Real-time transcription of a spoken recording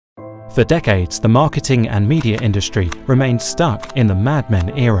For decades, the marketing and media industry remained stuck in the Mad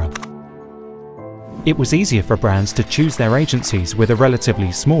Men era. It was easier for brands to choose their agencies with a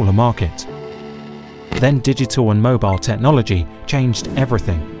relatively smaller market. Then digital and mobile technology changed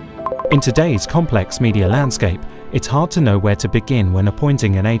everything. In today's complex media landscape, it's hard to know where to begin when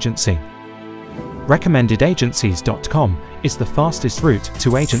appointing an agency. RecommenkedAgencies.com is the fastest route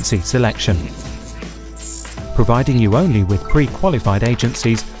to agency selection, providing you only with pre-qualified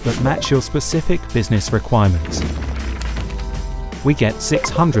agencies that match your specific business requirements. We get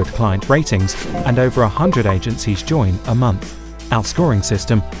 600 client ratings and over 100 agencies join a month. Our scoring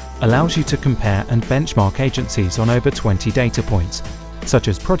system allows you to compare and benchmark agencies on over 20 data points, such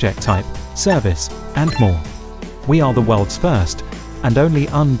as project type, service, and more. We are the world's first and only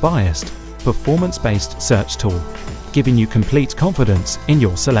unbiased performance-based search tool, giving you complete confidence in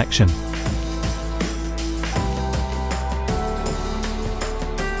your selection.